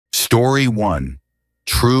Story 1.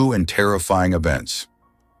 True and Terrifying Events.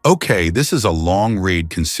 Okay, this is a long read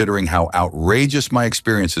considering how outrageous my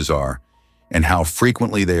experiences are and how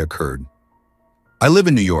frequently they occurred. I live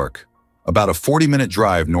in New York, about a 40-minute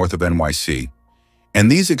drive north of NYC, and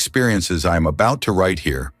these experiences I am about to write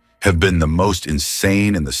here have been the most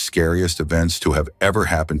insane and the scariest events to have ever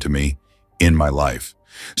happened to me in my life.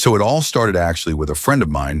 So it all started actually with a friend of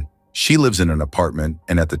mine. She lives in an apartment,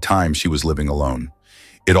 and at the time she was living alone.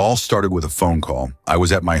 It all started with a phone call. I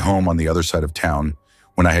was at my home on the other side of town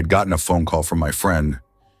when I had gotten a phone call from my friend.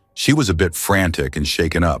 She was a bit frantic and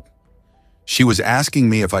shaken up. She was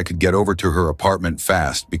asking me if I could get over to her apartment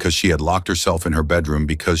fast because she had locked herself in her bedroom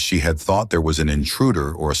because she had thought there was an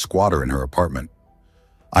intruder or a squatter in her apartment.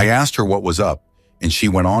 I asked her what was up, and she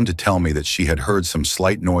went on to tell me that she had heard some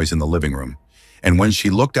slight noise in the living room, and when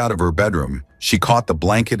she looked out of her bedroom, she caught the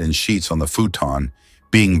blanket and sheets on the futon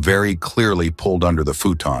being very clearly pulled under the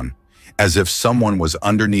futon, as if someone was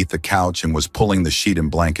underneath the couch and was pulling the sheet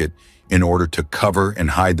and blanket in order to cover and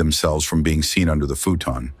hide themselves from being seen under the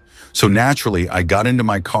futon. So naturally, I got into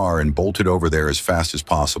my car and bolted over there as fast as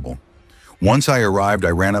possible. Once I arrived, I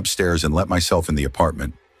ran upstairs and let myself in the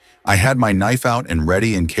apartment. I had my knife out and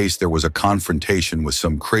ready in case there was a confrontation with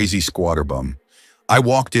some crazy squatter bum. I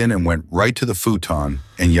walked in and went right to the futon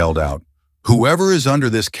and yelled out, "Whoever is under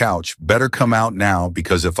this couch better come out now,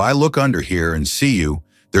 because if I look under here and see you,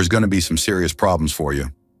 there's going to be some serious problems for you."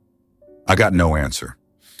 I got no answer.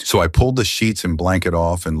 So I pulled the sheets and blanket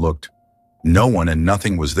off and looked. No one and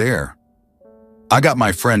nothing was there. I got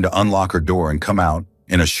my friend to unlock her door and come out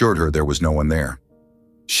and assured her there was no one there.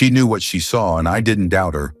 She knew what she saw and I didn't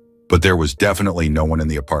doubt her, but there was definitely no one in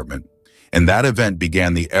the apartment. And that event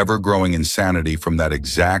began the ever-growing insanity from that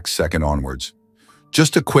exact second onwards.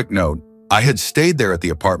 Just a quick note, I had stayed there at the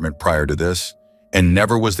apartment prior to this, and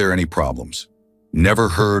never was there any problems. Never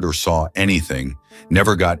heard or saw anything,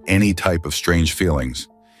 never got any type of strange feelings.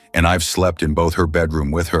 And I've slept in both her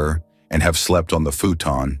bedroom with her and have slept on the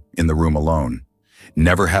futon in the room alone,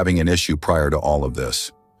 never having an issue prior to all of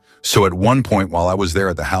this. So at one point while I was there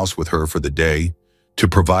at the house with her for the day, to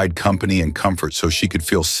provide company and comfort so she could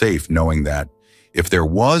feel safe knowing that if there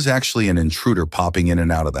was actually an intruder popping in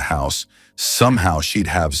and out of the house, somehow she'd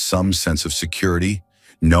have some sense of security,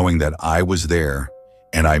 knowing that I was there,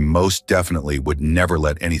 and I most definitely would never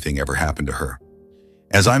let anything ever happen to her.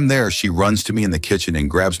 As I'm there, she runs to me in the kitchen and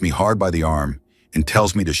grabs me hard by the arm and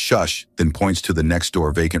tells me to shush, then points to the next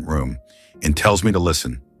door vacant room and tells me to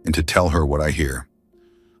listen and to tell her what I hear.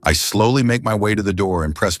 I slowly make my way to the door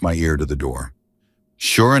and press my ear to the door.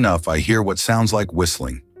 Sure enough, I hear what sounds like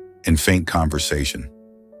whistling and faint conversation.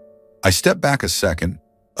 I step back a second,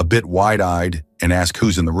 a bit wide-eyed, and ask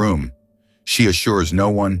who's in the room. She assures no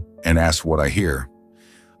one and asks what I hear.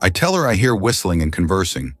 I tell her I hear whistling and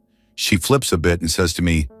conversing. She flips a bit and says to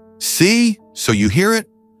me, "See? So you hear it?"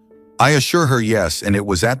 I assure her yes, and it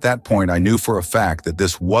was at that point I knew for a fact that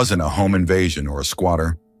this wasn't a home invasion or a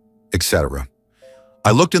squatter, etc.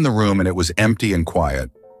 I looked in the room and it was empty and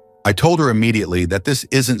quiet. I told her immediately that this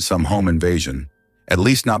isn't some home invasion, at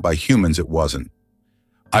least not by humans it wasn't.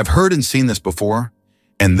 I've heard and seen this before,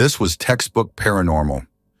 and this was textbook paranormal.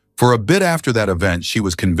 For a bit after that event, she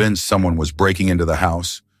was convinced someone was breaking into the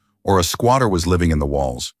house or a squatter was living in the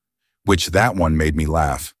walls, which that one made me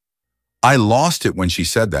laugh. I lost it when she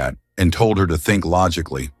said that and told her to think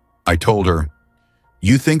logically. I told her,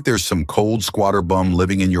 "You think there's some cold squatter bum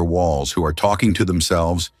living in your walls who are talking to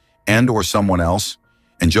themselves and or someone else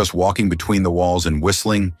and just walking between the walls and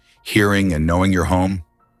whistling, hearing and knowing you're home?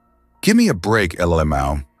 Give me a break,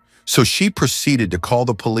 LMAO." So she proceeded to call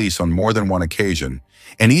the police on more than one occasion,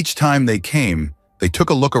 and each time they came, they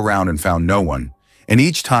took a look around and found no one, and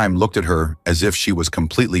each time looked at her as if she was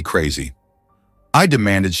completely crazy. I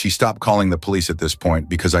demanded she stop calling the police at this point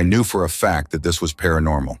because I knew for a fact that this was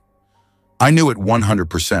paranormal. I knew it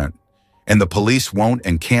 100%, and the police won't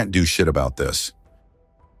and can't do shit about this.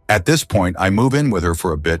 At this point, I move in with her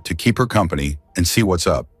for a bit to keep her company and see what's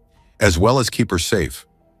up, as well as keep her safe.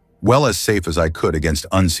 Well, as safe as I could against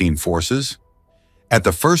unseen forces. At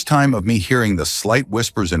the first time of me hearing the slight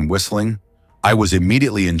whispers and whistling, I was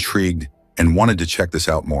immediately intrigued and wanted to check this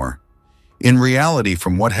out more. In reality,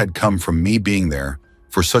 from what had come from me being there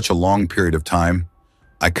for such a long period of time,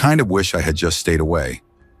 I kind of wish I had just stayed away.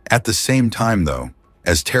 At the same time, though,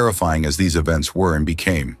 as terrifying as these events were and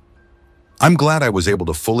became, I'm glad I was able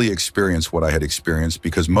to fully experience what I had experienced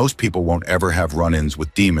because most people won't ever have run-ins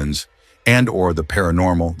with demons and or the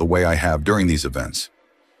paranormal the way I have during these events.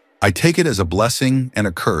 I take it as a blessing and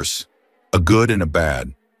a curse, a good and a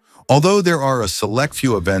bad. Although there are a select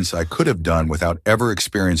few events I could have done without ever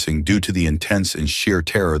experiencing due to the intense and sheer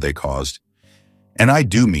terror they caused. And I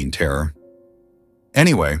do mean terror.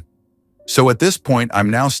 Anyway, so at this point I'm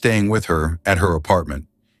now staying with her at her apartment.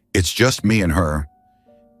 It's just me and her.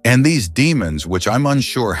 And these demons, which I'm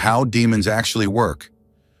unsure how demons actually work,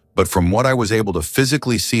 but from what I was able to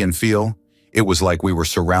physically see and feel, it was like we were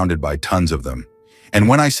surrounded by tons of them. And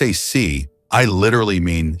when I say see, I literally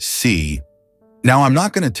mean see. Now, I'm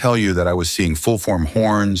not going to tell you that I was seeing full-form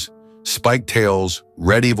horns, spiked tails,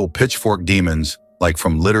 red evil pitchfork demons like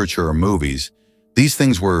from literature or movies. These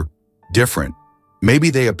things were different. Maybe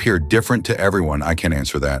they appeared different to everyone, I can't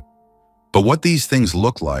answer that. But what these things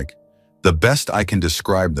look like, the best I can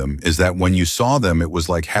describe them is that when you saw them, it was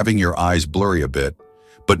like having your eyes blurry a bit,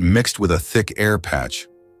 but mixed with a thick air patch,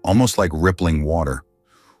 almost like rippling water.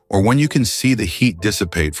 Or when you can see the heat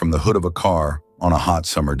dissipate from the hood of a car on a hot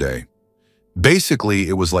summer day. Basically,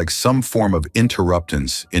 it was like some form of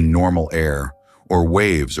interruptance in normal air, or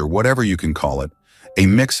waves, or whatever you can call it, a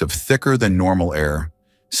mix of thicker than normal air,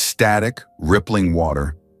 static, rippling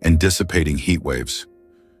water, and dissipating heat waves.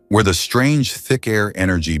 Where the strange thick air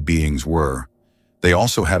energy beings were, they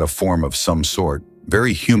also had a form of some sort,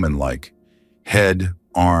 very human-like, head,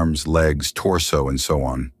 arms, legs, torso, and so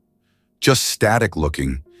on. Just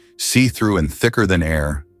static-looking, see-through and thicker than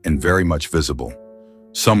air, and very much visible.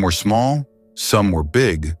 Some were small, some were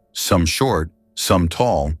big, some short, some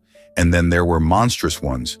tall, and then there were monstrous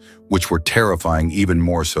ones, which were terrifying even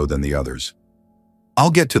more so than the others.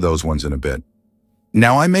 I'll get to those ones in a bit.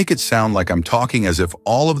 Now, I make it sound like I'm talking as if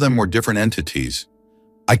all of them were different entities.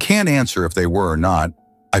 I can't answer if they were or not.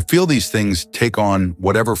 I feel these things take on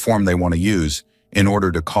whatever form they want to use in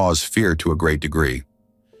order to cause fear to a great degree.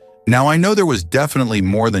 Now, I know there was definitely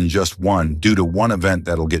more than just one due to one event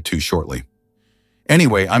that'll get to shortly.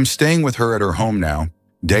 Anyway, I'm staying with her at her home now,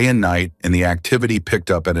 day and night, and the activity picked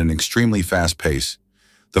up at an extremely fast pace.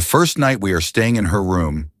 The first night we are staying in her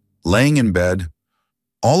room, laying in bed,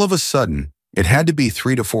 all of a sudden, it had to be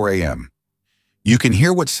 3 to 4 a.m. You can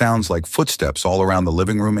hear what sounds like footsteps all around the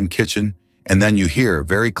living room and kitchen, and then you hear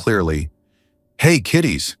very clearly, "Hey,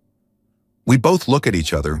 kitties." We both look at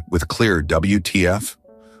each other with clear WTF.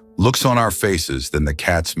 Looks on our faces, then the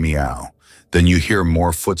cats meow. Then you hear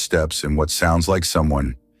more footsteps and what sounds like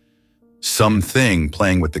something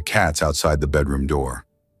playing with the cats outside the bedroom door.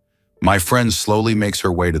 My friend slowly makes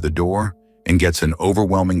her way to the door and gets an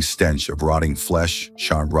overwhelming stench of rotting flesh,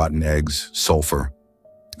 rotten eggs, sulfur.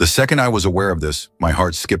 The second I was aware of this, my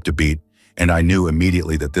heart skipped a beat, and I knew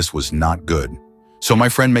immediately that this was not good. So my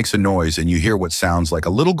friend makes a noise, and you hear what sounds like a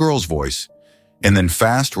little girl's voice, and then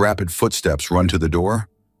fast, rapid footsteps run to the door,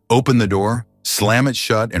 open the door, slam it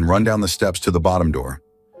shut, and run down the steps to the bottom door.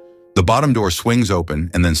 The bottom door swings open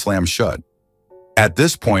and then slams shut. At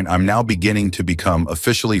this point, I'm now beginning to become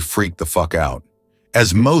officially freaked the fuck out.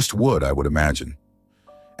 As most would, I would imagine.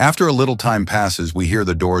 After a little time passes, we hear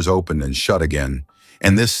the doors open and shut again,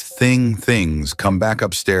 and things come back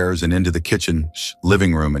upstairs and into the kitchen,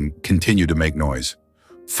 living room, and continue to make noise.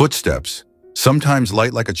 Footsteps, sometimes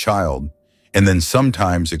light like a child, and then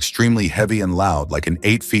sometimes extremely heavy and loud like an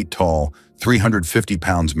 8 feet tall, 350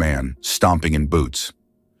 pounds man stomping in boots.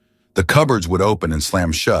 The cupboards would open and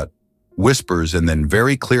slam shut, whispers and then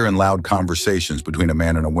very clear and loud conversations between a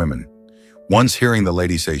man and a woman. Once hearing the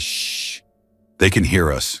lady say, "Shh," they can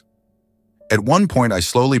hear us. At one point, I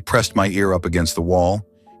slowly pressed my ear up against the wall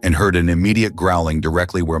and heard an immediate growling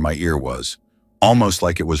directly where my ear was, almost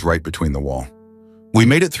like it was right between the wall. We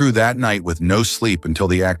made it through that night with no sleep until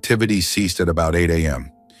the activity ceased at about 8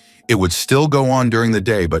 a.m. It would still go on during the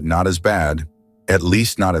day, but not as bad, at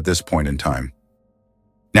least not at this point in time.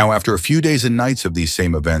 Now, after a few days and nights of these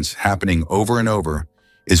same events happening over and over,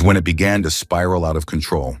 is when it began to spiral out of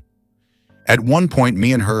control. At one point,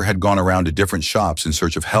 me and her had gone around to different shops in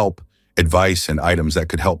search of help, advice, and items that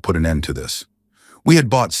could help put an end to this. We had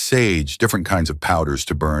bought sage, different kinds of powders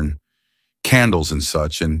to burn, candles and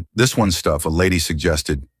such, and this one stuff a lady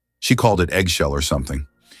suggested, she called it eggshell or something.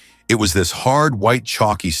 It was this hard, white,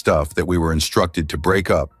 chalky stuff that we were instructed to break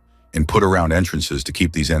up and put around entrances to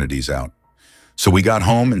keep these entities out. So we got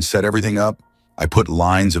home and set everything up. I put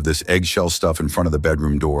lines of this eggshell stuff in front of the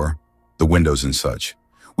bedroom door, the windows and such.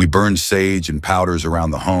 We burned sage and powders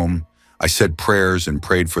around the home. I said prayers and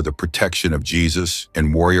prayed for the protection of Jesus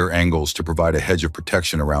and warrior angels to provide a hedge of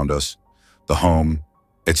protection around us, the home,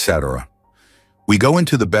 etc. We go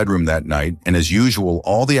into the bedroom that night, and as usual,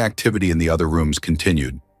 all the activity in the other rooms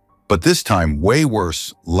continued. But this time, way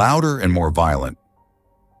worse, louder and more violent.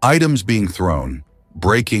 Items being thrown,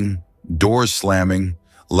 breaking, doors slamming,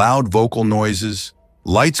 loud vocal noises,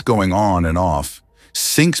 lights going on and off,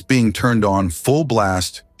 sinks being turned on full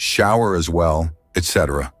blast, shower as well,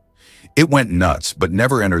 etc. It went nuts, but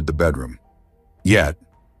never entered the bedroom. Yet,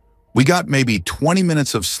 we got maybe 20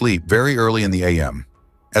 minutes of sleep very early in the AM.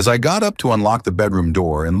 As I got up to unlock the bedroom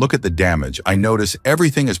door and look at the damage, I notice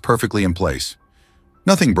everything is perfectly in place.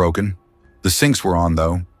 Nothing broken. The sinks were on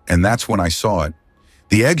though, and that's when I saw it.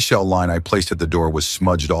 The eggshell line I placed at the door was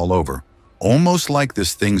smudged all over, almost like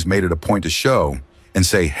this thing's made it a point to show and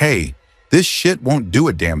say, hey, this shit won't do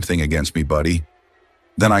a damn thing against me, buddy.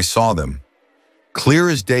 Then I saw them. Clear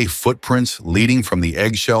as day footprints leading from the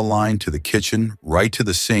eggshell line to the kitchen, right to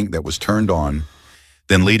the sink that was turned on,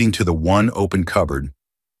 then leading to the one open cupboard,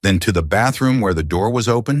 then to the bathroom where the door was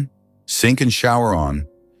open, sink and shower on,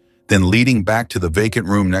 then leading back to the vacant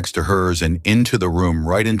room next to hers and into the room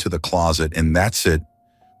right into the closet, and that's it.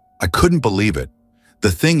 I couldn't believe it.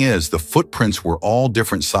 The thing is, the footprints were all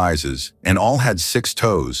different sizes and all had 6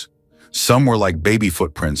 toes. Some were like baby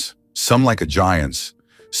footprints, some like a giant's,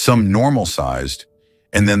 some normal-sized,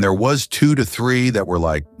 and then there was 2 to 3 that were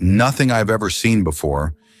like nothing I've ever seen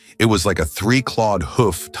before. It was like a 3-clawed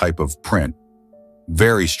hoof type of print.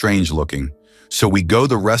 Very strange looking. So we go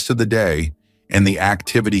the rest of the day, and the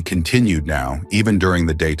activity continued now, even during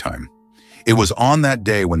the daytime. It was on that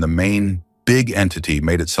day when the main big entity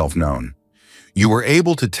made itself known. You were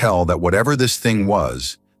able to tell that whatever this thing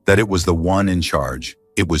was, that it was the one in charge.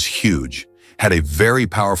 It was huge, had a very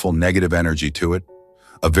powerful negative energy to it,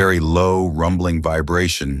 a very low rumbling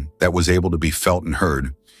vibration that was able to be felt and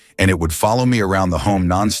heard, and it would follow me around the home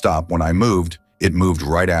nonstop. When I moved, it moved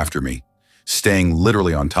right after me, staying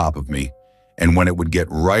literally on top of me, and when it would get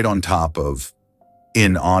right on top of,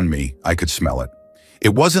 on me, I could smell it.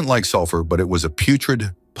 It wasn't like sulfur, but it was a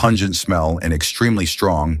putrid, pungent smell and extremely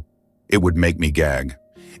strong. It would make me gag.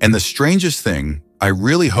 And the strangest thing, I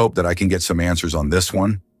really hope that I can get some answers on this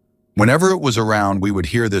one. Whenever it was around, we would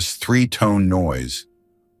hear this 3-tone noise.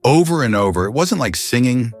 Over and over. It wasn't like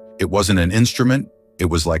singing. It wasn't an instrument. It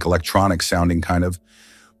was like electronic sounding kind of,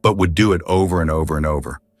 but would do it over and over and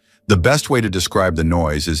over. The best way to describe the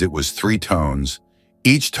noise is it was 3 tones,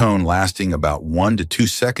 each tone lasting about 1 to 2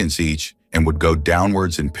 seconds each, and would go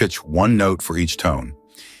downwards and pitch 1 note for each tone.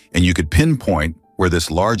 And you could pinpoint where this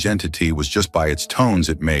large entity was just by its tones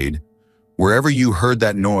it made. Wherever you heard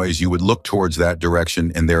that noise, you would look towards that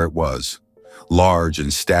direction, and there it was, large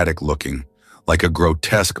and static looking, like a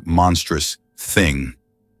grotesque, monstrous thing.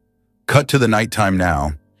 Cut to the nighttime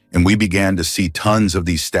now, and we began to see tons of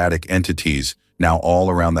these static entities now all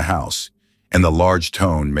around the house, and the large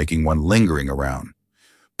tone making one lingering around.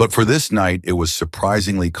 But for this night, it was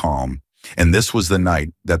surprisingly calm, and this was the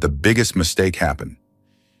night that the biggest mistake happened.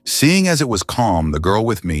 Seeing as it was calm, the girl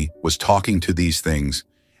with me was talking to these things,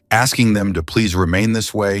 asking them to please remain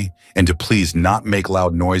this way, and to please not make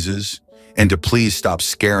loud noises, and to please stop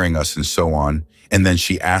scaring us and so on, and then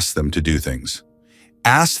she asked them to do things.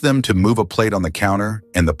 Asked them to move a plate on the counter,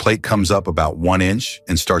 and the plate comes up about 1 inch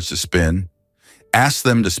and starts to spin. Asked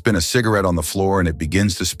them to spin a cigarette on the floor and it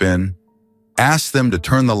begins to spin. Asked them to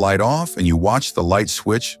turn the light off, and you watch the light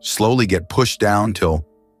switch slowly get pushed down till,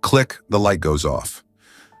 click, the light goes off.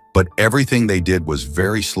 But everything they did was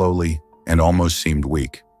very slowly and almost seemed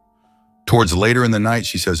weak. Towards later in the night,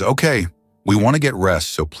 she says, okay, we want to get rest,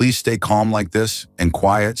 so please stay calm like this and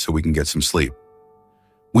quiet so we can get some sleep.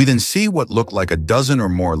 We then see what looked like a dozen or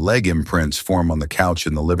more leg imprints form on the couch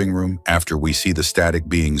in the living room after we see the static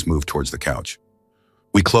beings move towards the couch.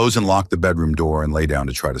 We close and lock the bedroom door and lay down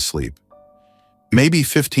to try to sleep. Maybe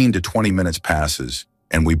 15 to 20 minutes passes,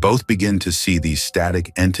 and we both begin to see these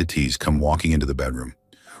static entities come walking into the bedroom,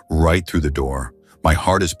 right through the door. My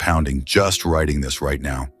heart is pounding just writing this right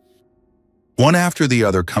now. One after the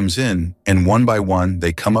other comes in, and one by one,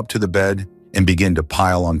 they come up to the bed and begin to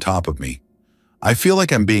pile on top of me. I feel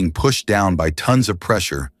like I'm being pushed down by tons of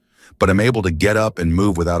pressure, but I'm able to get up and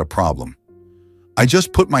move without a problem. I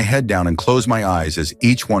just put my head down and close my eyes as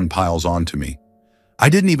each one piles onto me. I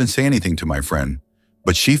didn't even say anything to my friend,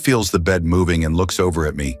 but she feels the bed moving and looks over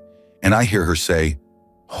at me, and I hear her say,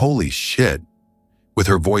 "Holy shit," with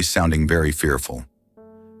her voice sounding very fearful.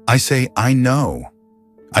 I say, "I know."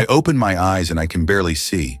 I open my eyes and I can barely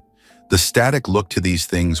see. The static look to these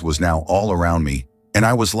things was now all around me, and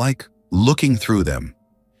I was like looking through them.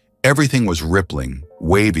 Everything was rippling,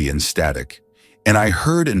 wavy and static, and I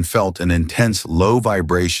heard and felt an intense low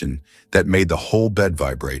vibration that made the whole bed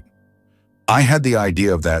vibrate. I had the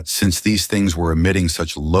idea of that since these things were emitting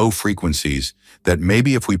such low frequencies that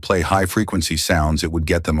maybe if we play high-frequency sounds, it would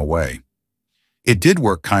get them away. It did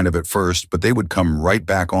work kind of at first, but they would come right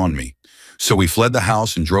back on me. So we fled the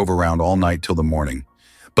house and drove around all night till the morning.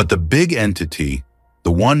 But the big entity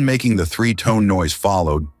The one making the three-tone noise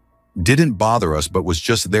followed, didn't bother us but was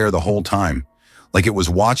just there the whole time, like it was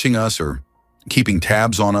watching us or keeping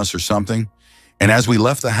tabs on us or something. And as we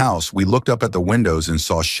left the house, we looked up at the windows and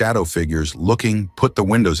saw shadow figures put the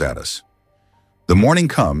windows at us. The morning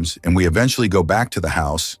comes and we eventually go back to the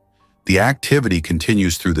house. The activity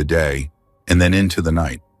continues through the day and then into the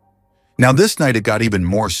night. Now this night it got even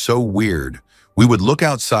more so weird. We would look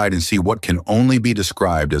outside and see what can only be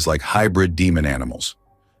described as like hybrid demon animals.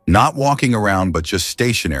 Not walking around but just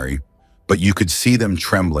stationary, but you could see them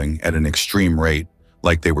trembling at an extreme rate,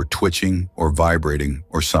 like they were twitching or vibrating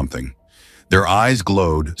or something. Their eyes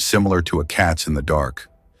glowed similar to a cat's in the dark.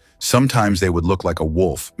 Sometimes they would look like a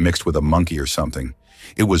wolf mixed with a monkey or something.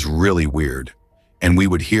 It was really weird. And we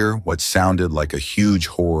would hear what sounded like a huge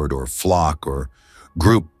horde or flock or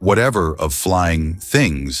group, whatever, of flying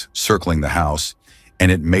things circling the house,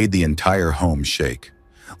 and it made the entire home shake.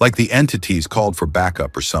 Like the entities called for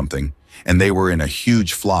backup or something, and they were in a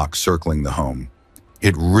huge flock circling the home.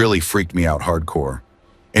 It really freaked me out hardcore.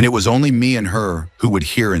 And it was only me and her who would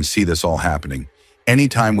hear and see this all happening.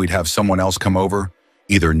 Anytime we'd have someone else come over,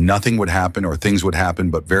 either nothing would happen or things would happen,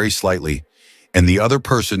 but very slightly, and the other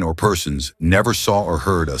person or persons never saw or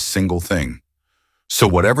heard a single thing. So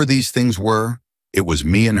whatever these things were, it was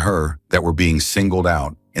me and her that were being singled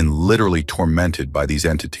out and literally tormented by these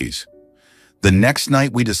entities. The next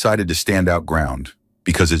night we decided to stand out ground,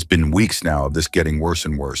 because it's been weeks now of this getting worse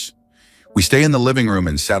and worse. We stayed in the living room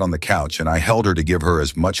and sat on the couch, and I held her to give her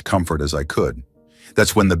as much comfort as I could.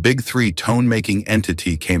 That's when the big three tone-making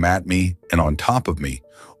entity came at me and on top of me,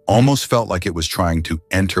 almost felt like it was trying to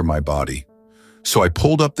enter my body. So I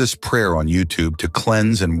pulled up this prayer on YouTube to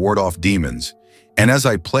cleanse and ward off demons, and as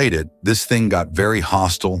I played it, this thing got very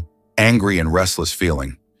hostile, angry and restless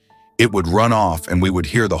feeling. It would run off and we would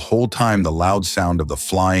hear the whole time the loud sound of the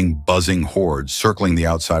flying, buzzing horde circling the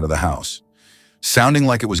outside of the house, sounding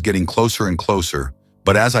like it was getting closer and closer,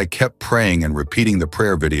 but as I kept praying and repeating the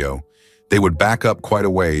prayer video, they would back up quite a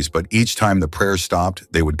ways, but each time the prayer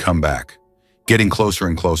stopped, they would come back, getting closer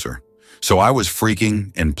and closer. So I was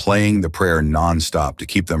freaking and playing the prayer non-stop to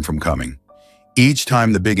keep them from coming. Each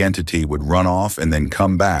time the big entity would run off and then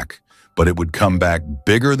come back, but it would come back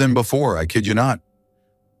bigger than before, I kid you not.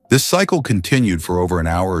 This cycle continued for over an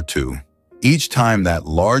hour or two, each time that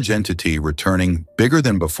large entity returning bigger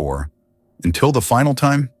than before, until the final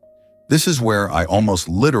time. This is where I almost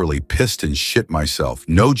literally pissed and shit myself,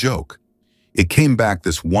 no joke. It came back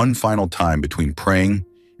this one final time between praying,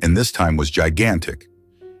 and this time was gigantic.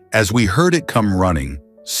 As we heard it come running,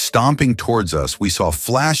 stomping towards us, we saw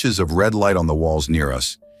flashes of red light on the walls near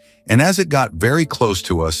us, and as it got very close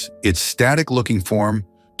to us, its static-looking form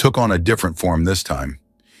took on a different form this time.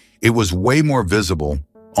 It was way more visible,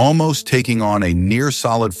 almost taking on a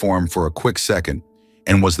near-solid form for a quick second,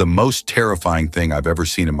 and was the most terrifying thing I've ever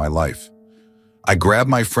seen in my life. I grabbed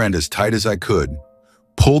my friend as tight as I could,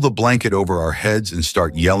 pull the blanket over our heads and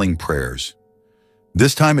start yelling prayers.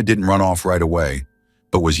 This time it didn't run off right away,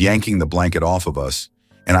 but was yanking the blanket off of us,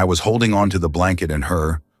 and I was holding on to the blanket and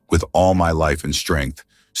her with all my life and strength,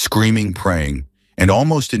 screaming, praying, and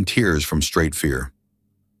almost in tears from straight fear.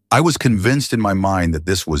 I was convinced in my mind that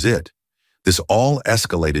this was it. This all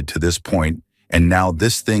escalated to this point, and now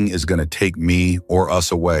this thing is going to take me or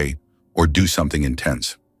us away or do something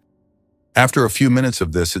intense. After a few minutes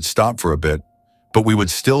of this, it stopped for a bit, but we would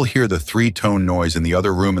still hear the three-tone noise in the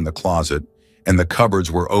other room in the closet, and the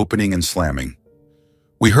cupboards were opening and slamming.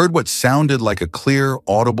 We heard what sounded like a clear,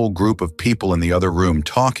 audible group of people in the other room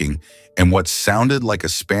talking, and what sounded like a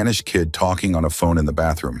Spanish kid talking on a phone in the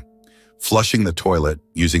bathroom, flushing the toilet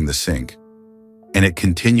using the sink. And it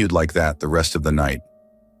continued like that the rest of the night.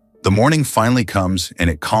 The morning finally comes and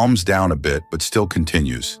it calms down a bit but still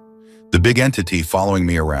continues. The big entity following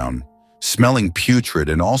me around, smelling putrid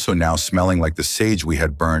and also now smelling like the sage we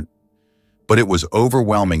had burnt. But it was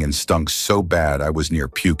overwhelming and stunk so bad I was near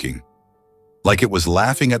puking. Like it was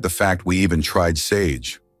laughing at the fact we even tried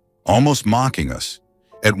sage, almost mocking us.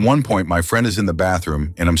 At one point, my friend is in the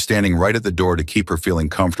bathroom and I'm standing right at the door to keep her feeling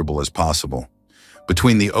comfortable as possible.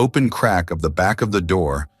 Between the open crack of the back of the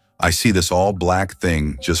door, I see this all-black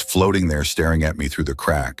thing just floating there staring at me through the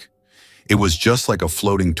crack. It was just like a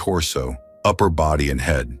floating torso, upper body and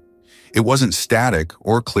head. It wasn't static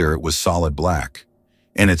or clear, it was solid black.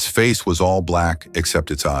 And its face was all black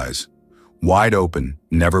except its eyes. Wide open,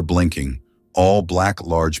 never blinking, all black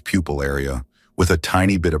large pupil area with a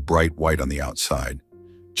tiny bit of bright white on the outside,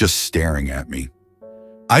 just staring at me.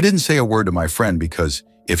 I didn't say a word to my friend because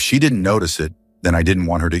if she didn't notice it, then I didn't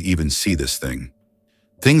want her to even see this thing.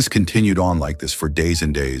 Things continued on like this for days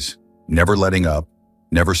and days, never letting up,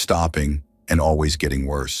 never stopping, and always getting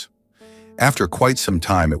worse. After quite some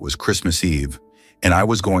time, it was Christmas Eve, and I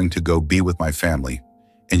was going to go be with my family,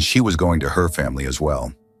 and she was going to her family as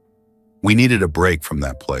well. We needed a break from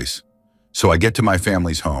that place. So I get to my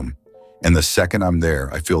family's home, and the second I'm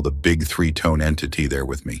there, I feel the big three-tone entity there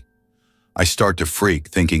with me. I start to freak,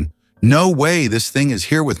 thinking, no way, this thing is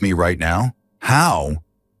here with me right now. How?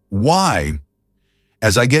 Why?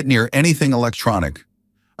 As I get near anything electronic,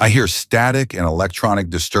 I hear static and electronic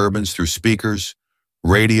disturbance through speakers,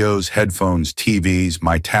 radios, headphones, TVs,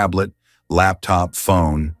 my tablet, laptop,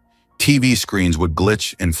 phone. TV screens would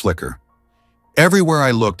glitch and flicker. Everywhere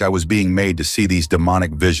I looked, I was being made to see these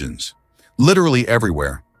demonic visions, literally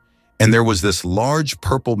everywhere. And there was this large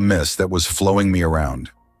purple mist that was flowing me around.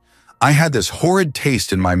 I had this horrid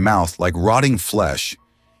taste in my mouth like rotting flesh,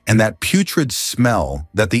 and that putrid smell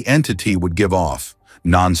that the entity would give off,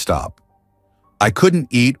 nonstop. I couldn't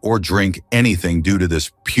eat or drink anything due to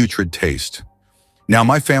this putrid taste. Now,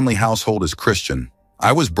 my family household is Christian.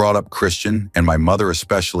 I was brought up Christian, and my mother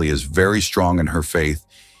especially is very strong in her faith.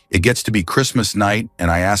 It gets to be Christmas night, and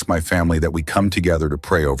I ask my family that we come together to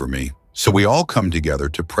pray over me. So we all come together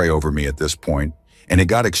to pray over me at this point, and it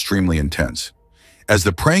got extremely intense. As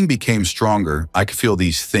the praying became stronger, I could feel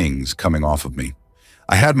these things coming off of me.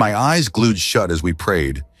 I had my eyes glued shut as we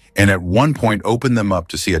prayed, and at one point opened them up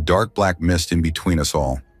to see a dark black mist in between us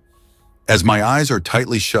all. As my eyes are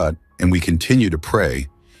tightly shut and we continue to pray,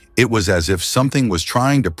 it was as if something was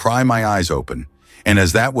trying to pry my eyes open, and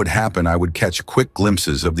as that would happen, I would catch quick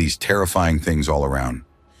glimpses of these terrifying things all around.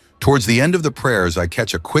 Towards the end of the prayers, I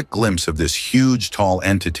catch a quick glimpse of this huge, tall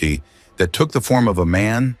entity that took the form of a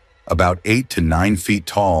man about 8 to 9 feet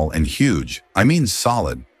tall and huge, I mean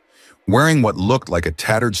solid, wearing what looked like a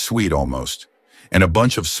tattered suite almost, and a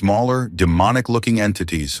bunch of smaller, demonic-looking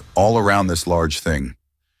entities all around this large thing.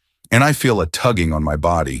 And I feel a tugging on my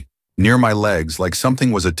body, near my legs, like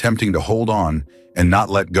something was attempting to hold on and not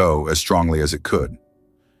let go as strongly as it could.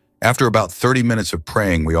 After about 30 minutes of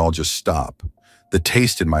praying, we all just stop. The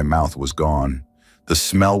taste in my mouth was gone, the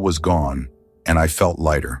smell was gone, and I felt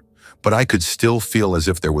lighter, but I could still feel as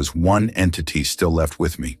if there was one entity still left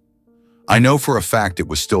with me. I know for a fact it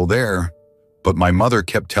was still there, but my mother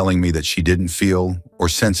kept telling me that she didn't feel or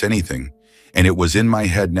sense anything, and it was in my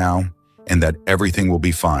head now, and that everything will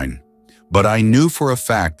be fine. But I knew for a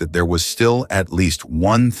fact that there was still at least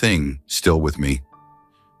one thing still with me.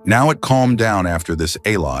 Now it calmed down after this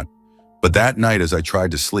a lot, but that night as I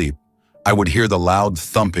tried to sleep, I would hear the loud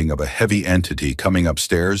thumping of a heavy entity coming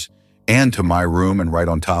upstairs and to my room and right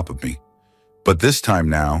on top of me. But this time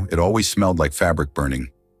now, it always smelled like fabric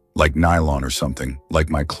burning, like nylon or something, like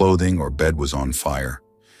my clothing or bed was on fire.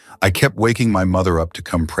 I kept waking my mother up to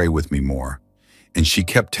come pray with me more, and she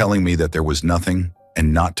kept telling me that there was nothing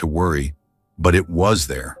and not to worry, but it was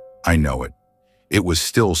there, I know it. It was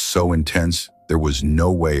still so intense, there was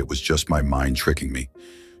no way it was just my mind tricking me.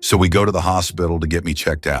 So we go to the hospital to get me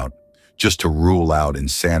checked out, just to rule out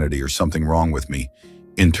insanity or something wrong with me,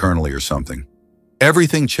 internally or something.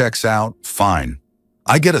 Everything checks out, fine.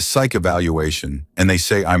 I get a psych evaluation, and they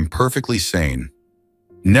say I'm perfectly sane.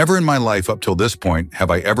 Never in my life up till this point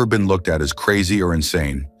have I ever been looked at as crazy or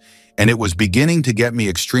insane, and it was beginning to get me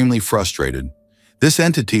extremely frustrated. This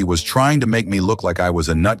entity was trying to make me look like I was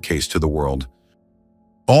a nutcase to the world.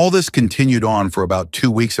 All this continued on for about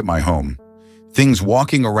 2 weeks at my home. Things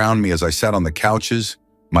walking around me as I sat on the couches,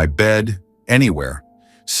 my bed, anywhere.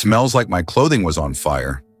 Smells like my clothing was on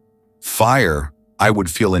fire. Fire, I would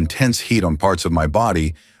feel intense heat on parts of my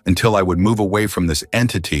body until I would move away from this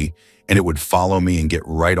entity and it would follow me and get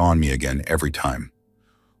right on me again every time.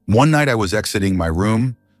 One night I was exiting my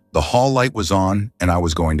room, the hall light was on, and I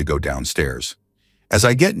was going to go downstairs. As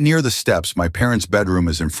I get near the steps, my parents' bedroom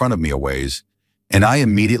is in front of me a ways, and I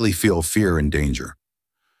immediately feel fear and danger.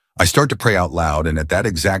 I start to pray out loud, and at that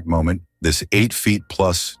exact moment, this 8 feet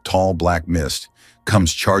plus tall black mist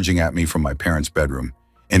comes charging at me from my parents' bedroom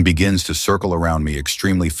and begins to circle around me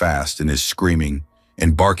extremely fast and is screaming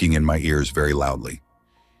and barking in my ears very loudly.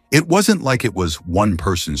 It wasn't like it was one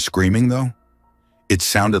person screaming, though. It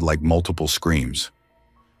sounded like multiple screams.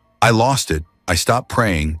 I lost it. I stop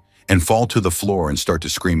praying and fall to the floor and start to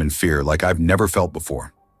scream in fear like I've never felt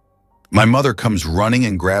before. My mother comes running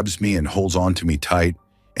and grabs me and holds on to me tight,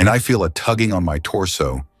 and I feel a tugging on my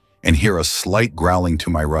torso and hear a slight growling to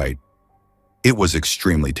my right. It was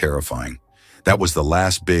extremely terrifying. That was the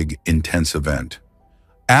last big, intense event.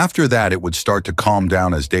 After that, it would start to calm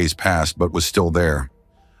down as days passed, but was still there.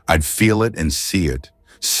 I'd feel it and see it,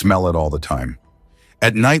 smell it all the time.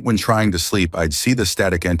 At night when trying to sleep, I'd see the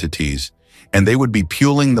static entities, and they would be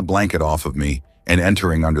peeling the blanket off of me and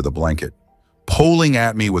entering under the blanket, poling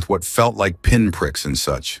at me with what felt like pinpricks and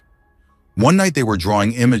such. One night they were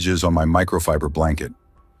drawing images on my microfiber blanket.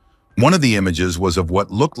 One of the images was of what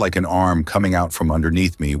looked like an arm coming out from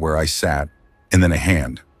underneath me where I sat, and then a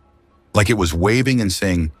hand. Like it was waving and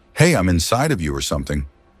saying, "Hey, I'm inside of you," or something.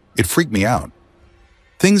 It freaked me out.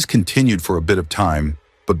 Things continued for a bit of time,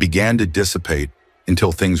 but began to dissipate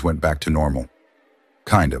until things went back to normal.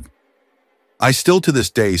 Kind of. I still to this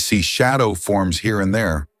day see shadow forms here and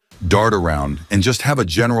there, dart around, and just have a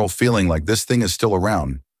general feeling like this thing is still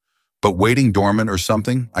around. But waiting dormant or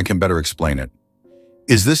something, I can better explain it.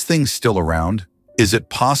 Is this thing still around? Is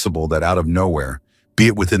it possible that out of nowhere, be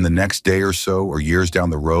it within the next day or so or years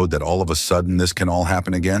down the road, that all of a sudden this can all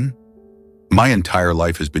happen again? My entire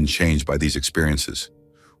life has been changed by these experiences.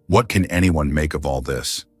 What can anyone make of all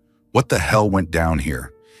this? What the hell went down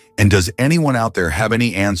here? And does anyone out there have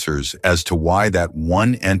any answers as to why that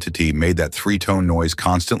one entity made that three-tone noise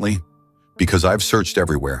constantly? Because I've searched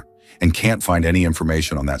everywhere and can't find any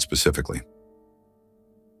information on that specifically.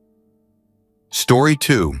 Story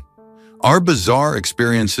 2. Our bizarre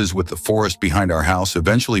experiences with the forest behind our house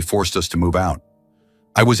eventually forced us to move out.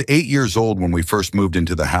 I was 8 years old when we first moved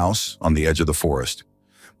into the house on the edge of the forest.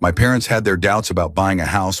 My parents had their doubts about buying a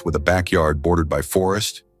house with a backyard bordered by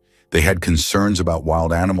forest. They had concerns about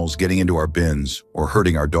wild animals getting into our bins or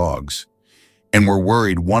hurting our dogs, and were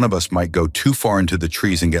worried one of us might go too far into the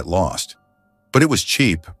trees and get lost. But it was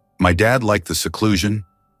cheap. My dad liked the seclusion,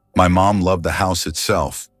 my mom loved the house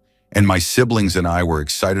itself, and my siblings and I were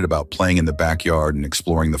excited about playing in the backyard and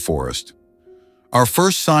exploring the forest. Our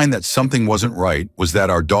first sign that something wasn't right was that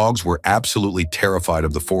our dogs were absolutely terrified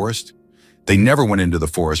of the forest. They never went into the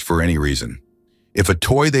forest for any reason. If a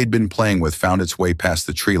toy they'd been playing with found its way past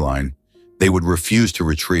the tree line, they would refuse to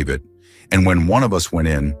retrieve it, and when one of us went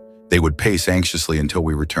in, they would pace anxiously until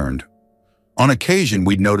we returned. On occasion,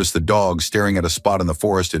 we'd notice the dogs staring at a spot in the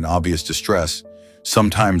forest in obvious distress,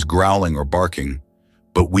 sometimes growling or barking,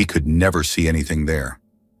 but we could never see anything there.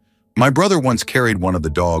 My brother once carried one of the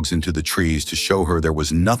dogs into the trees to show her there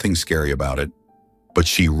was nothing scary about it, but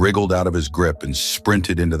she wriggled out of his grip and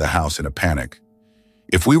sprinted into the house in a panic.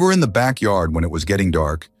 If we were in the backyard when it was getting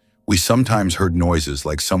dark, we sometimes heard noises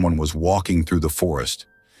like someone was walking through the forest,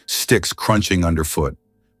 sticks crunching underfoot,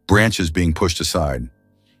 branches being pushed aside.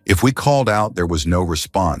 If we called out, there was no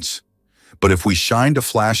response. But if we shined a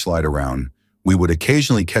flashlight around, we would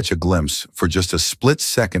occasionally catch a glimpse for just a split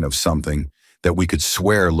second of something that we could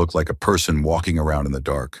swear looked like a person walking around in the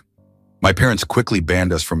dark. My parents quickly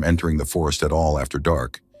banned us from entering the forest at all after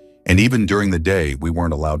dark, and even during the day, we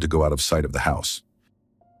weren't allowed to go out of sight of the house.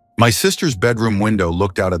 My sister's bedroom window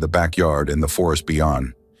looked out at the backyard and the forest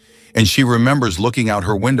beyond, and she remembers looking out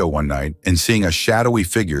her window one night and seeing a shadowy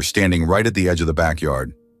figure standing right at the edge of the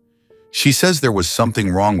backyard. She says there was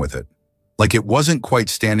something wrong with it, like it wasn't quite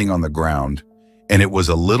standing on the ground, and it was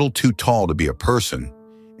a little too tall to be a person,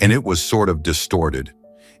 and it was sort of distorted,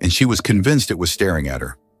 and she was convinced it was staring at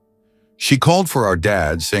her. She called for our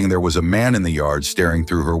dad, saying there was a man in the yard staring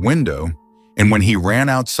through her window, and when he ran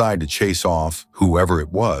outside to chase off whoever it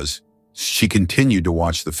was, she continued to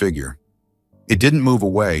watch the figure. It didn't move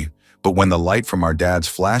away, but when the light from our dad's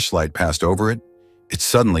flashlight passed over it, it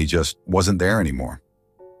suddenly just wasn't there anymore.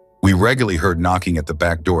 We regularly heard knocking at the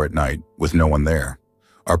back door at night with no one there.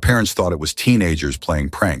 Our parents thought it was teenagers playing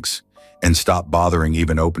pranks and stopped bothering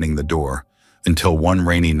even opening the door until one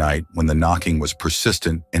rainy night when the knocking was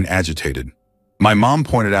persistent and agitated. My mom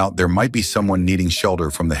pointed out there might be someone needing shelter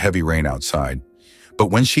from the heavy rain outside,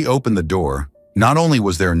 but when she opened the door, not only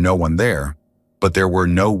was there no one there, but there were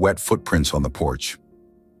no wet footprints on the porch.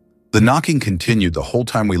 The knocking continued the whole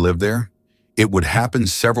time we lived there. It would happen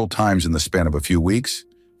several times in the span of a few weeks,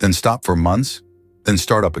 then stop for months, then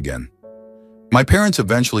start up again. My parents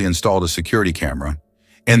eventually installed a security camera,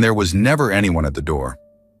 and there was never anyone at the door.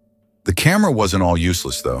 The camera wasn't all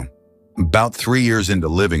useless, though. About 3 years into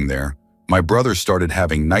living there, my brother started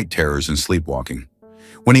having night terrors and sleepwalking.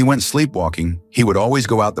 When he went sleepwalking, he would always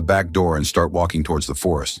go out the back door and start walking towards the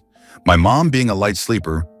forest. My mom, being a light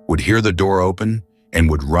sleeper, would hear the door open and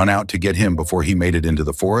would run out to get him before he made it into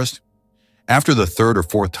the forest. After the third or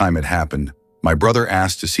fourth time it happened, my brother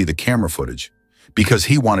asked to see the camera footage because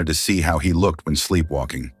he wanted to see how he looked when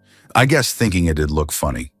sleepwalking, I guess thinking it'd look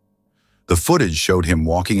funny. The footage showed him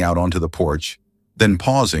walking out onto the porch, then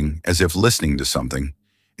pausing as if listening to something,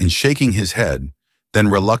 and shaking his head, then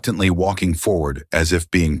reluctantly walking forward as if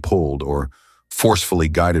being pulled or forcefully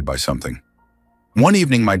guided by something. One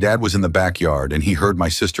evening, my dad was in the backyard and he heard my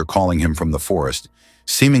sister calling him from the forest,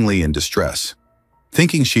 seemingly in distress.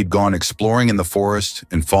 Thinking she'd gone exploring in the forest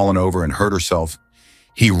and fallen over and hurt herself,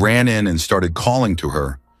 he ran in and started calling to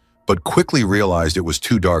her, but quickly realized it was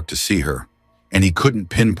too dark to see her, and he couldn't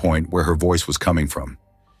pinpoint where her voice was coming from.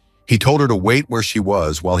 He told her to wait where she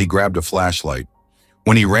was while he grabbed a flashlight.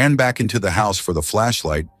 When he ran back into the house for the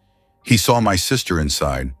flashlight, he saw my sister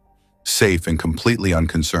inside, safe and completely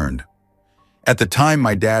unconcerned. At the time,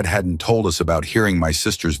 my dad hadn't told us about hearing my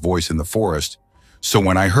sister's voice in the forest, so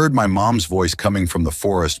when I heard my mom's voice coming from the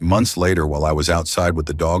forest months later while I was outside with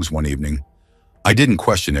the dogs one evening, I didn't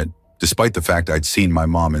question it, despite the fact I'd seen my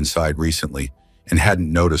mom inside recently and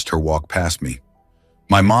hadn't noticed her walk past me.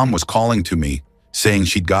 My mom was calling to me, saying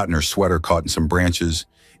she'd gotten her sweater caught in some branches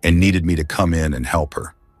and needed me to come in and help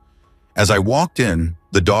her. As I walked in,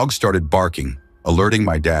 the dog started barking, alerting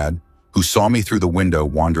my dad, who saw me through the window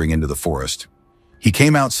wandering into the forest. He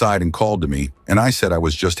came outside and called to me, and I said I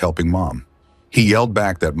was just helping Mom. He yelled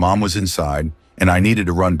back that Mom was inside and I needed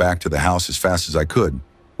to run back to the house as fast as I could,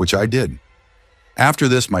 which I did. After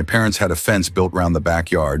this, my parents had a fence built around the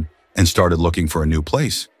backyard and started looking for a new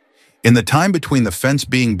place. In the time between the fence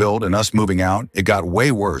being built and us moving out, it got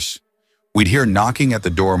way worse. We'd hear knocking at the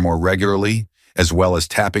door more regularly, as well as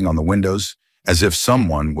tapping on the windows, as if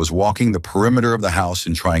someone was walking the perimeter of the house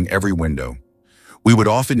and trying every window. We would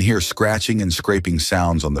often hear scratching and scraping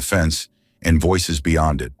sounds on the fence and voices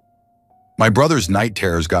beyond it. My brother's night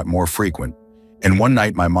terrors got more frequent, and one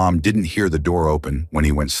night my mom didn't hear the door open when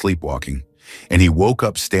he went sleepwalking, and he woke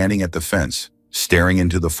up standing at the fence, staring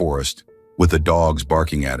into the forest, with the dogs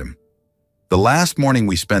barking at him. The last morning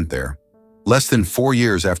we spent there, less than 4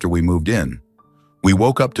 years after we moved in, we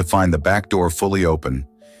woke up to find the back door fully open,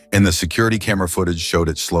 and the security camera footage showed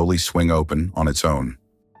it slowly swing open on its own.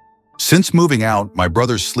 Since moving out, my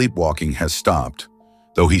brother's sleepwalking has stopped,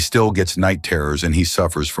 though he still gets night terrors and he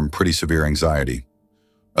suffers from pretty severe anxiety.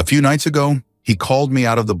 A few nights ago, he called me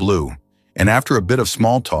out of the blue, and after a bit of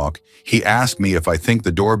small talk, he asked me if I think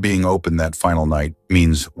the door being open that final night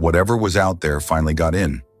means whatever was out there finally got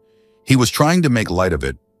in. He was trying to make light of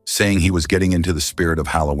it, saying he was getting into the spirit of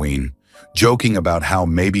Halloween, joking about how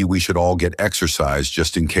maybe we should all get exercise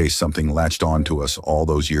just in case something latched on to us all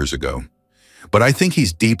those years ago. But I think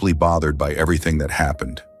he's deeply bothered by everything that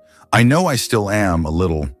happened. I know I still am a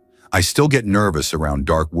little. I still get nervous around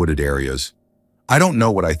dark wooded areas. I don't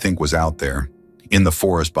know what I think was out there, in the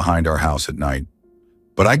forest behind our house at night,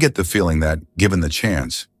 but I get the feeling that, given the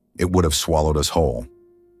chance, it would have swallowed us whole.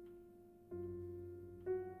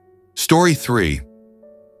 Story 3.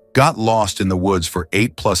 Got lost in the woods for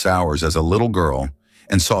 8+ hours as a little girl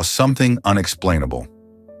and saw something unexplainable.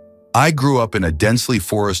 I grew up in a densely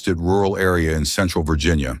forested rural area in central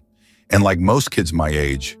Virginia, and like most kids my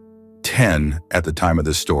age, 10 at the time of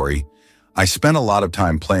this story, I spent a lot of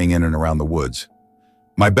time playing in and around the woods.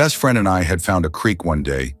 My best friend and I had found a creek one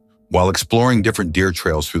day while exploring different deer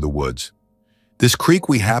trails through the woods. This creek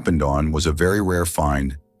we happened on was a very rare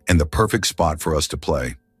find and the perfect spot for us to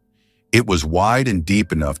play. It was wide and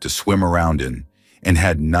deep enough to swim around in and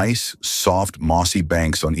had nice, soft, mossy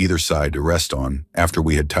banks on either side to rest on after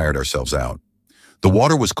we had tired ourselves out. The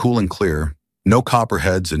water was cool and clear, no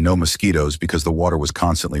copperheads and no mosquitoes because the water was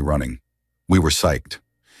constantly running. We were psyched.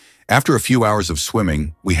 After a few hours of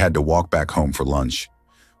swimming, we had to walk back home for lunch,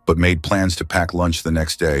 but made plans to pack lunch the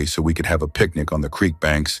next day so we could have a picnic on the creek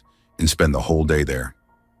banks and spend the whole day there.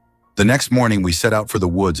 The next morning, we set out for the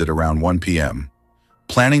woods at around 1 p.m.,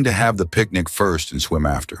 planning to have the picnic first and swim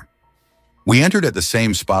after. We entered at the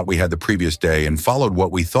same spot we had the previous day and followed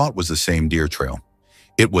what we thought was the same deer trail.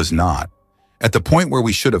 It was not. At the point where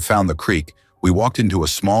we should have found the creek, we walked into a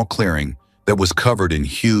small clearing that was covered in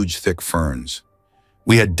huge, thick ferns.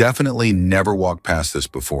 We had definitely never walked past this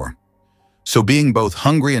before. So being both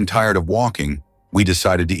hungry and tired of walking, we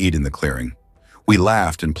decided to eat in the clearing. We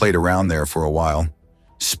laughed and played around there for a while,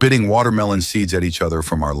 spitting watermelon seeds at each other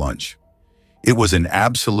from our lunch. It was an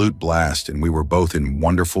absolute blast, and we were both in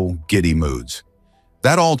wonderful, giddy moods.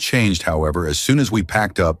 That all changed, however, as soon as we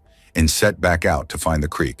packed up and set back out to find the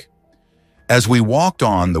creek. As we walked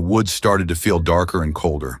on, the woods started to feel darker and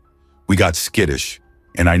colder. We got skittish,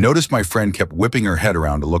 and I noticed my friend kept whipping her head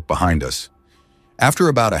around to look behind us. After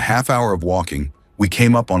about a half hour of walking, we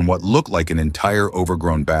came up on what looked like an entire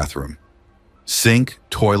overgrown bathroom. Sink,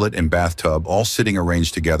 toilet, and bathtub all sitting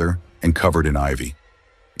arranged together and covered in ivy.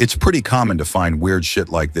 It's pretty common to find weird shit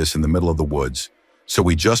like this in the middle of the woods, so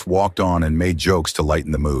we just walked on and made jokes to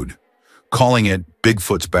lighten the mood, calling it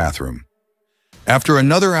Bigfoot's bathroom. After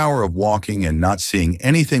another hour of walking and not seeing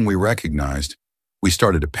anything we recognized, we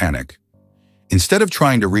started to panic. Instead of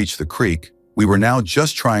trying to reach the creek, we were now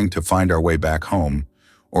just trying to find our way back home,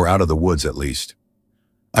 or out of the woods at least.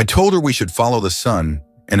 I told her we should follow the sun,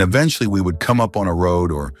 and eventually we would come up on a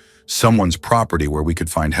road or someone's property where we could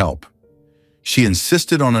find help. She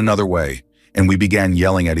insisted on another way, and we began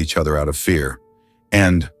yelling at each other out of fear.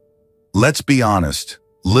 And, let's be honest,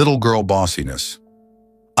 little girl bossiness.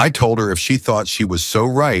 I told her if she thought she was so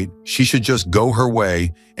right, she should just go her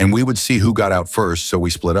way and we would see who got out first, so we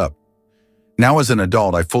split up. Now as an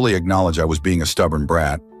adult, I fully acknowledge I was being a stubborn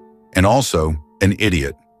brat, and also an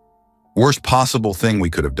idiot. Worst possible thing we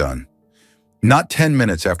could have done. Not 10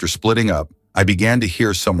 minutes after splitting up, I began to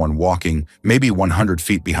hear someone walking maybe 100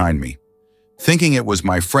 feet behind me. Thinking it was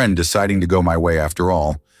my friend deciding to go my way after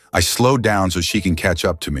all, I slowed down so she can catch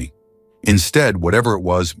up to me. Instead, whatever it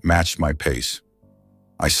was matched my pace.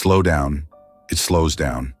 I slow down, it slows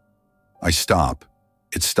down. I stop,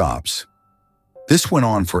 it stops. This went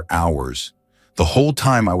on for hours. The whole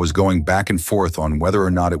time I was going back and forth on whether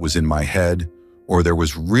or not it was in my head or there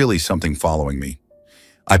was really something following me.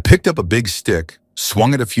 I picked up a big stick,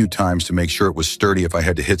 swung it a few times to make sure it was sturdy if I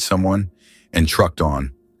had to hit someone, and trucked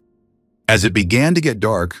on. As it began to get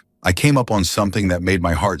dark, I came up on something that made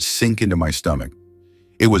my heart sink into my stomach.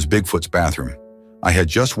 It was Bigfoot's bathroom. I had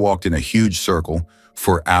just walked in a huge circle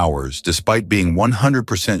for hours, despite being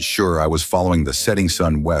 100% sure I was following the setting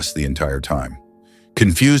sun west the entire time.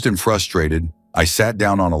 Confused and frustrated, I sat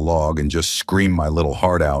down on a log and just screamed my little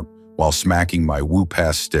heart out while smacking my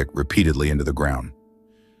whoop-ass stick repeatedly into the ground.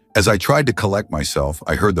 As I tried to collect myself,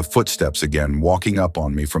 I heard the footsteps again walking up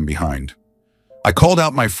on me from behind. I called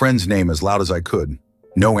out my friend's name as loud as I could.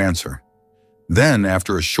 No answer. Then,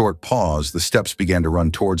 after a short pause, the steps began to run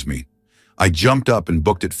towards me. I jumped up and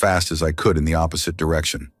booked it fast as I could in the opposite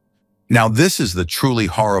direction. Now this is the truly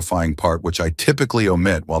horrifying part which I typically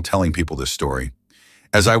omit while telling people this story.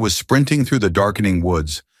 As I was sprinting through the darkening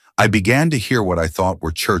woods, I began to hear what I thought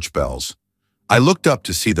were church bells. I looked up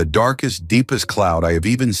to see the darkest, deepest cloud I have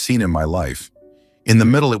even seen in my life. In the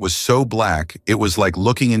middle it was so black, it was like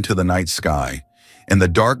looking into the night sky, and the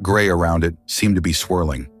dark gray around it seemed to be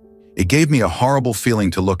swirling. It gave me a horrible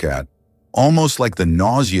feeling to look at, almost like the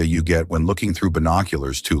nausea you get when looking through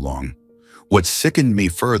binoculars too long. What sickened me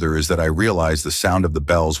further is that I realized the sound of the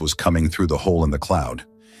bells was coming through the hole in the cloud.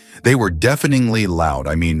 They were deafeningly loud,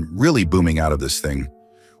 I mean, really booming out of this thing.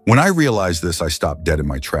 When I realized this, I stopped dead in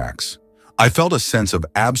my tracks. I felt a sense of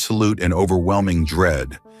absolute and overwhelming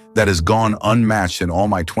dread that has gone unmatched in all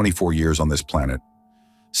my 24 years on this planet.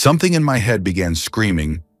 Something in my head began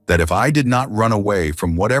screaming that if I did not run away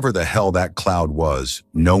from whatever the hell that cloud was,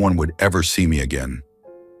 no one would ever see me again.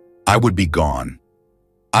 I would be gone.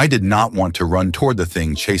 I did not want to run toward the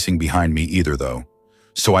thing chasing behind me either, though,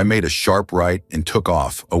 so I made a sharp right and took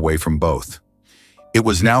off away from both. It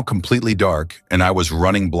was now completely dark, and I was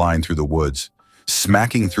running blind through the woods,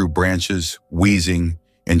 smacking through branches, wheezing,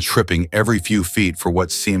 and tripping every few feet for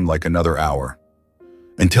what seemed like another hour,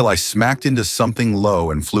 until I smacked into something low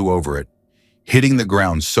and flew over it, hitting the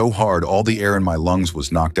ground so hard all the air in my lungs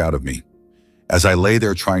was knocked out of me. As I lay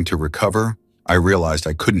there trying to recover, I realized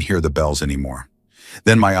I couldn't hear the bells anymore.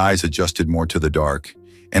 Then my eyes adjusted more to the dark,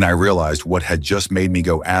 and I realized what had just made me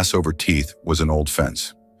go ass over teeth was an old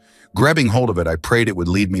fence. Grabbing hold of it, I prayed it would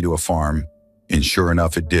lead me to a farm, and sure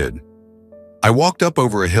enough it did. I walked up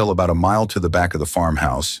over a hill about a mile to the back of the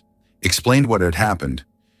farmhouse, explained what had happened,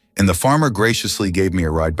 and the farmer graciously gave me a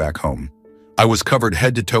ride back home. I was covered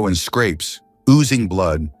head to toe in scrapes, oozing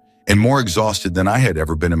blood, and more exhausted than I had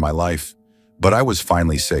ever been in my life, but I was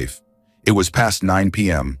finally safe. It was past 9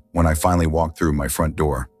 p.m. when I finally walked through my front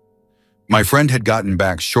door. My friend had gotten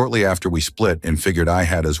back shortly after we split and figured I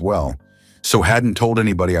had as well, so hadn't told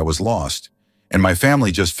anybody I was lost, and my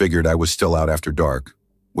family just figured I was still out after dark,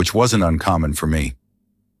 which wasn't uncommon for me.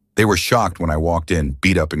 They were shocked when I walked in,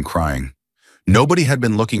 beat up and crying. Nobody had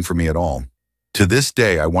been looking for me at all. To this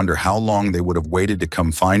day, I wonder how long they would have waited to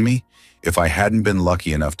come find me if I hadn't been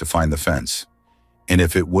lucky enough to find the fence, and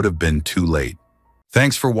if it would have been too late.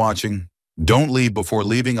 Thanks for watching. Don't leave before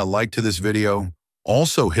leaving a like to this video.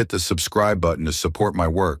 Also hit the subscribe button to support my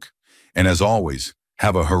work. And as always,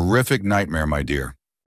 have a horrific nightmare, my dear.